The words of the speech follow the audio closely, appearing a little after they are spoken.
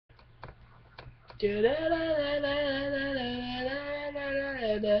Hey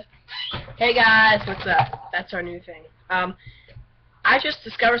guys, what's up? That's our new thing. I just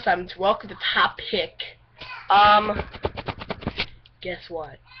discovered something. Welcome to Top Pick. Guess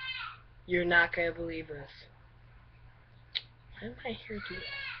what? You're not gonna believe this. Why am I here to do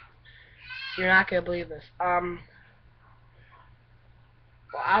that? You're not gonna believe this. Well,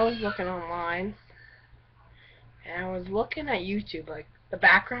 I was looking online, and I was looking at YouTube, like the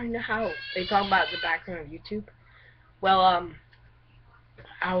background. You know how they talk about the background of YouTube? Well,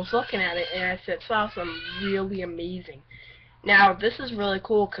 I was looking at it, and I saw something really amazing. Now, this is really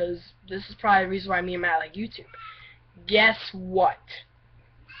cool, because this is probably the reason why me and Matt like YouTube. Guess what?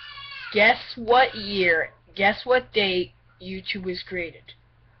 Guess what year, guess what date YouTube was created?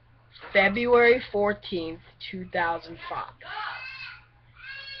 February 14th, 2005.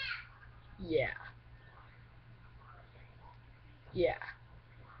 Yeah. Yeah.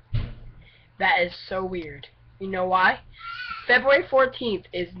 That is so weird. You know why? February 14th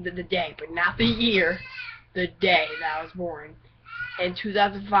is the day, but not the year. The day that I was born. And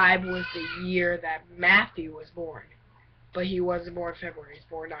 2005 was the year that Matthew was born. But he wasn't born in February, he was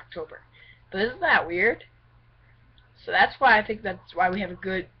born in October. But isn't that weird? So that's why I think that's why we have a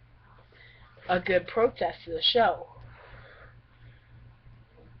good protest to the show.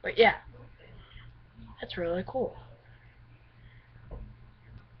 But yeah, that's really cool.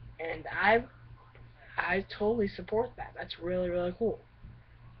 And I totally support that. That's really, really cool.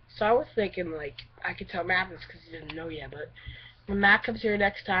 So I was thinking, like, I could tell Matt this because he didn't know yet, but when Matt comes here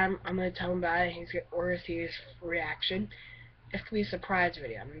next time, I'm going to tell him about it, and we're going to see his reaction. It's going to be a surprise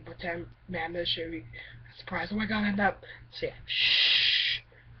video. I'm going to pretend Matt will show you a surprise. Oh my god, I'm not. So yeah, shh.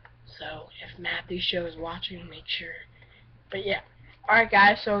 So if Matthew's show is watching, make sure. But yeah. Alright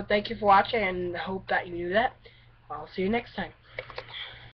guys, so thank you for watching, and hope that you knew that. I'll see you next time.